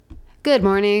Good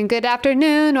morning, good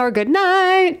afternoon, or good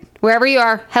night. Wherever you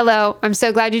are, hello. I'm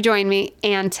so glad you joined me.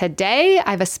 And today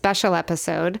I have a special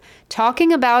episode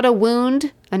talking about a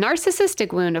wound, a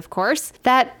narcissistic wound, of course,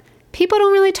 that people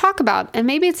don't really talk about. And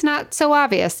maybe it's not so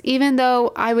obvious, even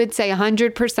though I would say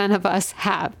 100% of us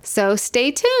have. So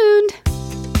stay tuned.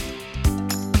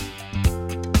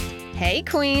 Hey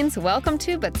queens, welcome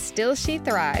to But Still She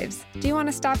Thrives. Do you want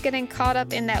to stop getting caught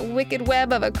up in that wicked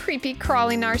web of a creepy,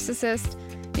 crawly narcissist?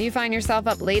 Do you find yourself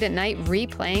up late at night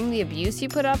replaying the abuse you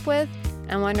put up with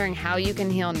and wondering how you can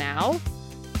heal now?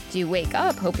 Do you wake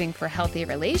up hoping for healthy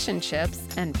relationships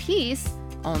and peace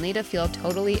only to feel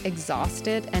totally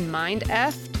exhausted and mind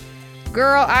effed?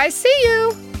 Girl, I see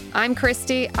you! I'm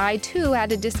Christy. I too had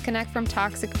to disconnect from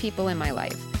toxic people in my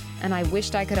life, and I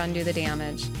wished I could undo the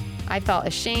damage. I felt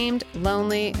ashamed,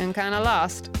 lonely, and kind of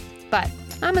lost. But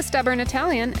I'm a stubborn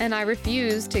Italian, and I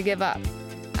refuse to give up.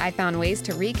 I found ways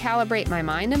to recalibrate my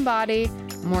mind and body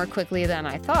more quickly than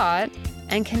I thought,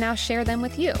 and can now share them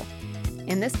with you.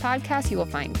 In this podcast, you will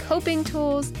find coping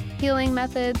tools, healing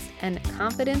methods, and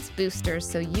confidence boosters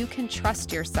so you can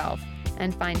trust yourself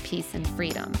and find peace and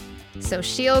freedom. So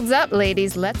shields up,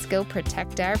 ladies. Let's go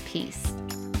protect our peace.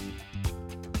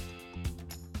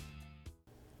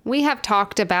 We have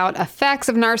talked about effects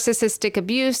of narcissistic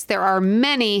abuse. There are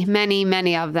many, many,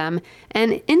 many of them.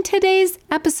 And in today's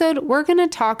episode, we're going to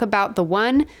talk about the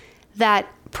one that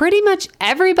pretty much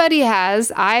everybody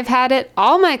has. I've had it.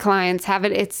 All my clients have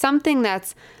it. It's something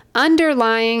that's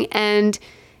underlying, and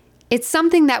it's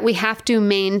something that we have to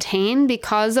maintain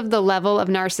because of the level of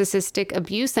narcissistic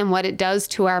abuse and what it does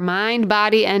to our mind,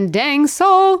 body, and dang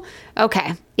soul.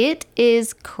 Okay, it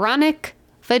is chronic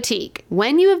fatigue.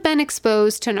 When you have been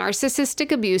exposed to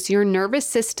narcissistic abuse, your nervous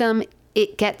system,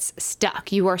 it gets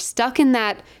stuck. You are stuck in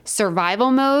that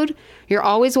survival mode. You're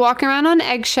always walking around on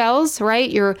eggshells, right?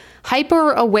 You're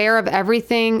hyper aware of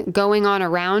everything going on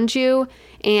around you.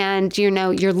 And,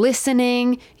 you're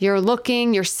listening, you're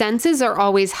looking, your senses are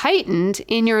always heightened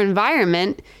in your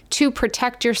environment to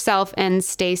protect yourself and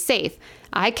stay safe.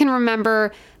 I can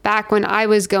remember back when I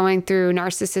was going through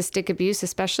narcissistic abuse,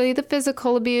 especially the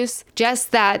physical abuse,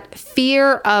 just that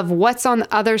fear of what's on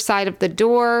the other side of the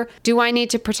door. Do I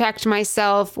need to protect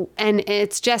myself? And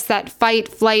it's just that fight,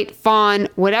 flight, fawn,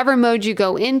 whatever mode you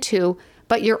go into,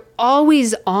 but you're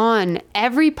always on.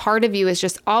 Every part of you is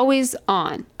just always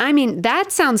on. I mean,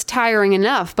 that sounds tiring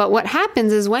enough, but what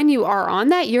happens is when you are on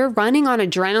that, you're running on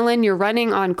adrenaline, you're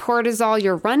running on cortisol,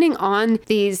 you're running on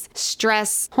these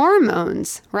stress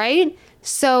hormones, right?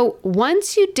 So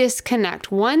once you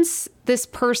disconnect, once this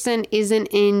person isn't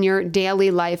in your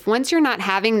daily life, once you're not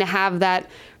having to have that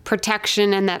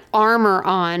protection and that armor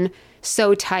on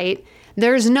so tight,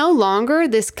 there's no longer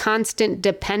this constant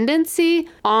dependency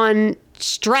on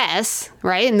stress,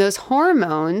 right? And those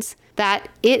hormones that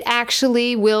it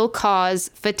actually will cause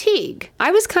fatigue.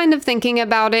 I was kind of thinking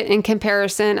about it in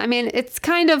comparison. I mean, it's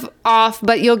kind of off,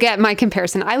 but you'll get my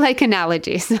comparison. I like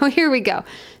analogies. So here we go.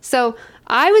 So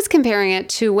I was comparing it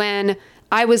to when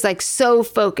I was like so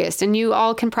focused, and you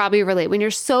all can probably relate, when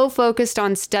you're so focused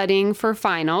on studying for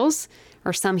finals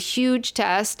or some huge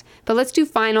test, but let's do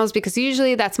finals because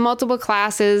usually that's multiple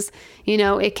classes.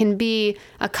 It can be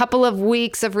a couple of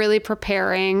weeks of really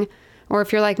preparing, or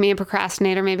if you're like me, a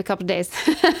procrastinator, maybe a couple of days.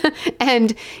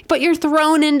 But you're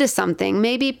thrown into something,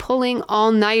 maybe pulling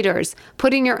all-nighters,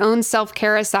 putting your own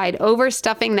self-care aside,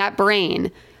 overstuffing that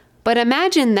brain. But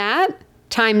imagine that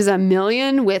times a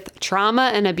million with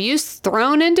trauma and abuse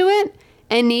thrown into it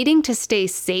and needing to stay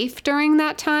safe during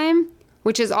that time,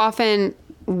 which is often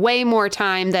way more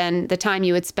time than the time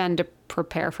you would spend to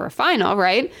prepare for a final,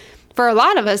 right? For a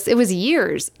lot of us, it was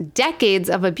years, decades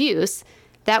of abuse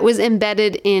that was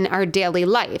embedded in our daily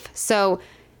life. So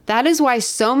that is why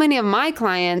so many of my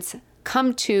clients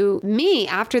come to me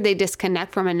after they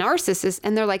disconnect from a narcissist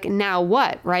and they're like, now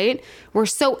what, right? We're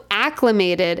so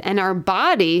acclimated, and our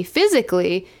body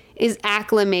physically is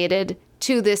acclimated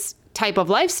to this type of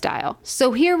lifestyle.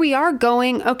 So here we are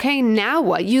going, okay, now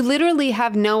what? You literally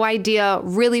have no idea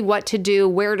really what to do,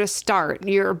 where to start.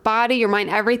 Your body, your mind,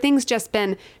 everything's just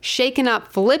been shaken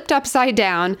up, flipped upside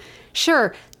down.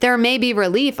 Sure, there may be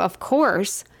relief, of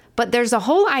course, but there's a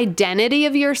whole identity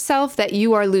of yourself that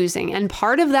you are losing. And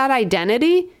part of that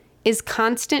identity is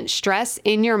constant stress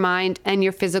in your mind and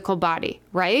your physical body,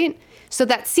 right? So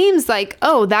that seems like,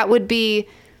 oh, that would be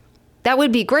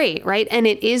great, right? And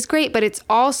it is great, but it's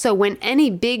also when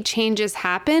any big changes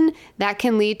happen, that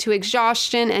can lead to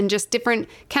exhaustion and just different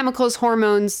chemicals,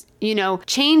 hormones,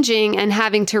 changing and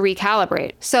having to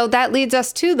recalibrate. So that leads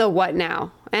us to the what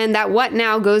now? And that what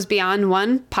now goes beyond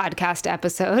one podcast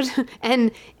episode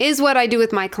and is what I do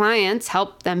with my clients,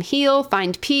 help them heal,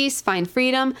 find peace, find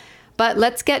freedom. But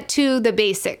let's get to the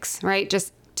basics, right?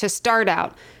 Just to start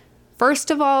out.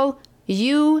 First of all,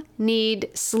 you need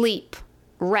sleep.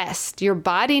 Rest. Your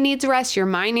body needs rest. Your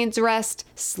mind needs rest.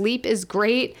 Sleep is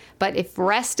great. But if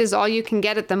rest is all you can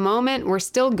get at the moment, we're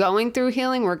still going through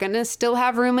healing. We're going to still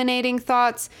have ruminating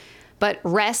thoughts. But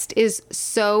rest is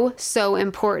so, so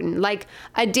important. Like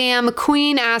a damn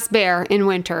queen ass bear in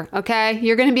winter, okay?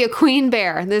 You're going to be a queen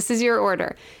bear. This is your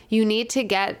order. You need to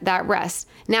get that rest.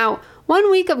 Now, 1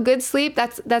 week of good sleep,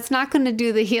 that's not going to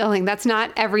do the healing. That's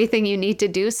not everything you need to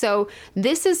do. So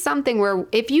this is something where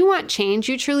if you want change,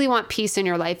 you truly want peace in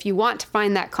your life, you want to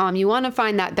find that calm, you want to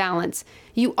find that balance,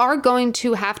 you are going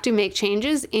to have to make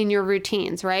changes in your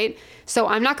routines, right? So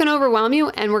I'm not going to overwhelm you,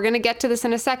 and we're going to get to this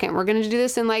in a second. We're going to do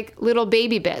this in like little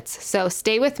baby bits. So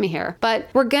stay with me here. But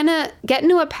we're going to get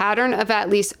into a pattern of at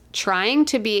least trying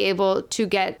to be able to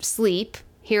get sleep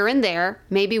here and there,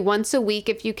 maybe once a week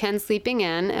if you can, sleeping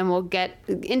in, and we'll get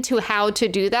into how to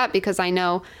do that because I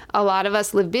know a lot of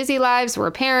us live busy lives,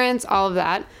 we're parents, all of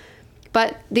that.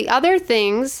 But the other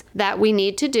things that we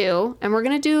need to do, and we're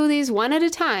going to do these one at a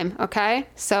time, okay?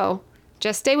 So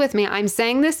just stay with me. I'm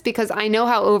saying this because I know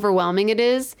how overwhelming it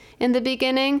is in the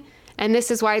beginning, and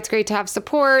this is why it's great to have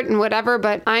support and whatever,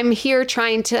 but I'm here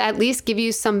trying to at least give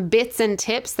you some bits and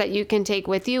tips that you can take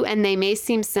with you, and they may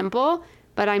seem simple,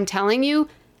 but I'm telling you,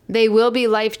 they will be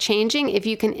life-changing if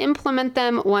you can implement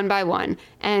them one by one.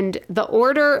 And the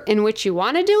order in which you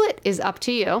want to do it is up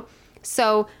to you.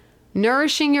 So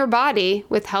nourishing your body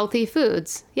with healthy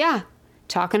foods. Yeah,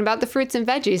 talking about the fruits and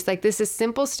veggies. Like this is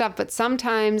simple stuff, but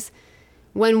sometimes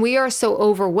when we are so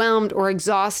overwhelmed or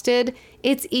exhausted,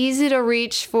 it's easy to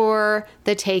reach for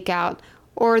the takeout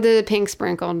or the pink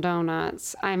sprinkled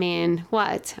donuts. I mean,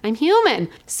 what? I'm human.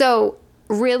 So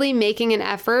really making an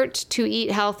effort to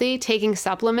eat healthy, taking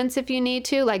supplements if you need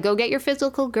to, like go get your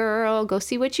physical girl, go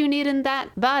see what you need in that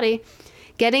body.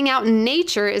 Getting out in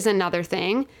nature is another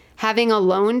thing. Having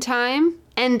alone time,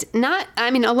 and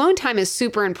alone time is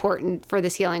super important for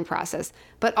this healing process,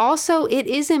 but also it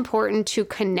is important to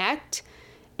connect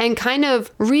and kind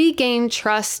of regain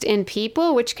trust in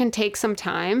people, which can take some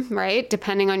time, right?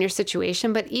 Depending on your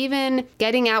situation, but even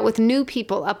getting out with new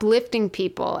people, uplifting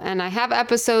people. And I have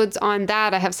episodes on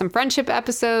that. I have some friendship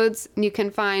episodes you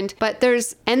can find,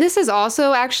 and this is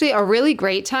also actually a really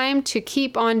great time to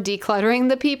keep on decluttering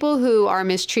the people who are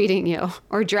mistreating you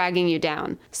or dragging you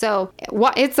down. So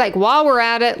it's like, while we're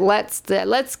at it,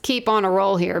 let's keep on a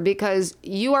roll here because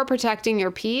you are protecting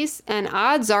your peace. And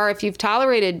odds are if you've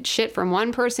tolerated shit from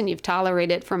one person, you've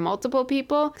tolerated it from multiple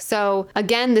people. So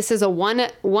again, this is a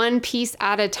one piece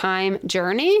at a time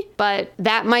journey, but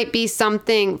that might be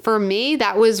something for me.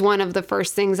 That was one of the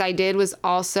first things I did was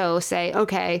also say,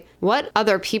 okay, what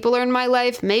other people are in my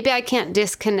life? Maybe I can't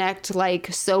disconnect like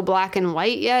so black and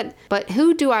white yet, but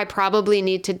who do I probably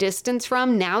need to distance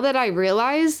from now that I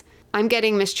realize I'm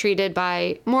getting mistreated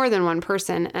by more than one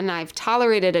person, and I've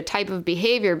tolerated a type of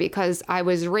behavior because I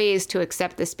was raised to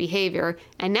accept this behavior.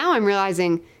 And now I'm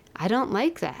realizing I don't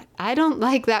like that. I don't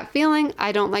like that feeling.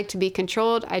 I don't like to be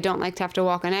controlled. I don't like to have to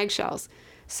walk on eggshells.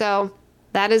 So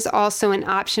that is also an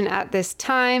option at this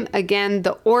time. Again,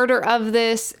 the order of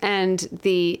this and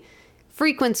the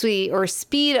frequency or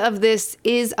speed of this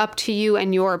is up to you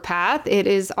and your path. It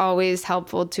is always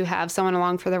helpful to have someone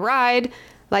along for the ride.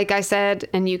 Like I said,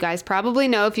 and you guys probably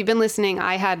know if you've been listening,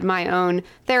 I had my own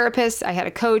therapist. I had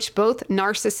a coach, both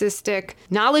narcissistic,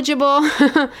 knowledgeable.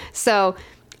 So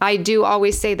I do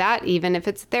always say that even if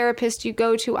it's a therapist you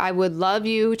go to, I would love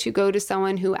you to go to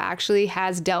someone who actually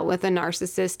has dealt with a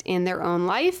narcissist in their own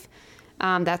life.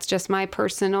 That's just my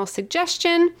personal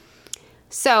suggestion.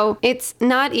 So it's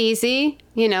not easy,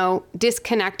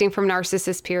 disconnecting from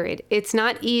narcissists, period. It's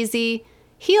not easy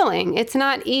healing. It's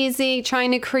not easy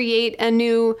trying to create a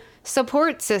new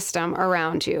support system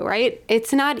around you, right?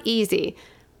 It's not easy,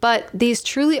 but these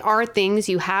truly are things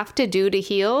you have to do to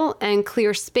heal and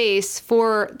clear space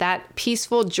for that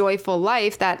peaceful, joyful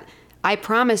life that I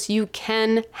promise you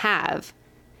can have.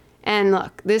 And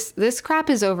look, this crap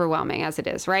is overwhelming as it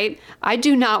is, right? I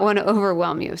do not want to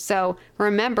overwhelm you. So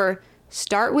remember,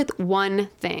 start with one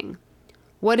thing.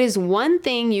 What is one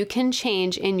thing you can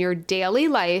change in your daily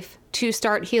life to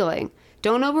start healing?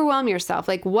 Don't overwhelm yourself.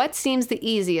 Like, what seems the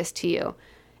easiest to you?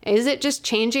 Is it just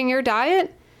changing your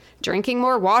diet? Drinking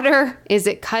more water? Is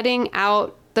it cutting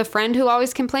out the friend who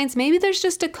always complains? Maybe there's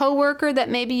just a coworker that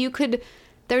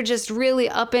they're just really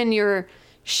up in your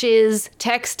shiz,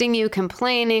 texting you,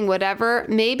 complaining, whatever.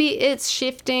 Maybe it's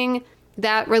shifting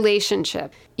that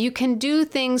relationship. You can do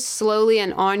things slowly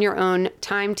and on your own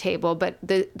timetable, but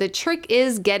the trick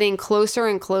is getting closer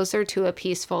and closer to a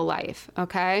peaceful life,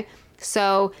 okay?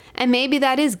 So, and maybe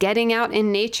that is getting out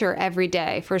in nature every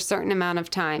day for a certain amount of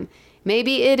time.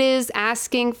 Maybe it is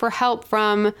asking for help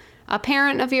from a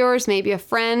parent of yours, maybe a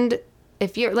friend.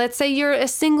 If let's say you're a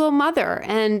single mother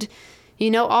and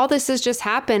all this has just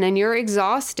happened and you're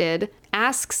exhausted,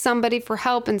 ask somebody for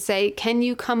help and say, can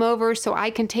you come over so I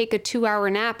can take a 2-hour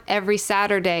nap every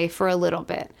Saturday for a little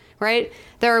bit, right?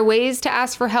 There are ways to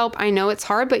ask for help. I know it's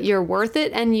hard, but you're worth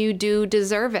it and you do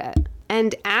deserve it.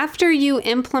 And after you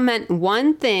implement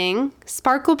one thing,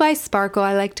 sparkle by sparkle,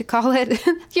 I like to call it,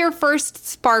 your first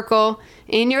sparkle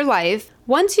in your life,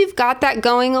 once you've got that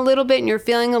going a little bit and you're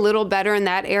feeling a little better in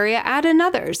that area, add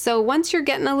another. So once you're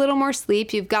getting a little more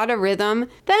sleep, you've got a rhythm,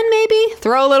 then maybe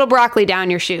throw a little broccoli down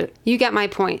your chute. You get my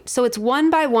point. So it's one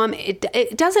by one.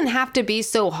 It doesn't have to be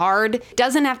so hard. It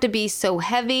doesn't have to be so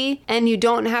heavy, and you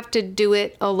don't have to do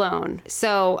it alone.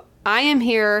 So I am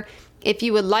here. If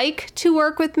you would like to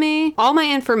work with me, all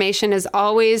my information is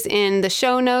always in the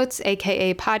show notes,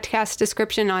 aka podcast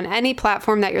description on any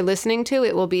platform that you're listening to.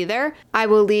 It will be there. I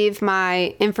will leave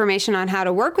my information on how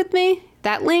to work with me.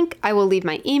 That link, I will leave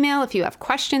my email. If you have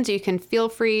questions, you can feel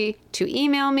free to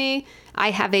email me.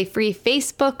 I have a free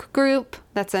Facebook group.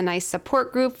 That's a nice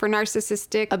support group for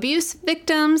narcissistic abuse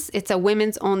victims. It's a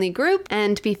women's only group.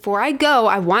 And before I go,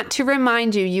 I want to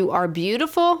remind you, you are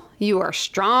beautiful. You are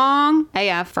strong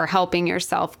AF for helping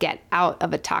yourself get out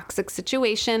of a toxic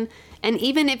situation. And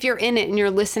even if you're in it and you're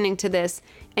listening to this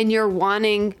and you're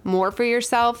wanting more for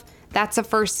yourself, that's a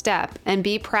first step. And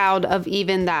be proud of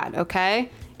even that, okay?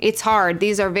 It's hard.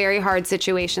 These are very hard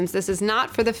situations. This is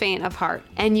not for the faint of heart.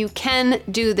 And you can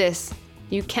do this.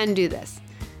 You can do this.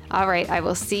 All right, I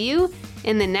will see you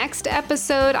in the next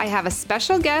episode. I have a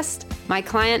special guest, my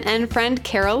client and friend,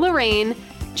 Carol Lorraine,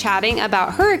 chatting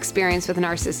about her experience with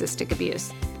narcissistic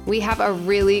abuse. We have a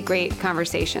really great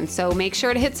conversation. So make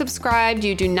sure to hit subscribe.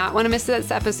 You do not want to miss this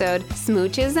episode.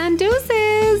 Smooches and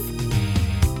deuces.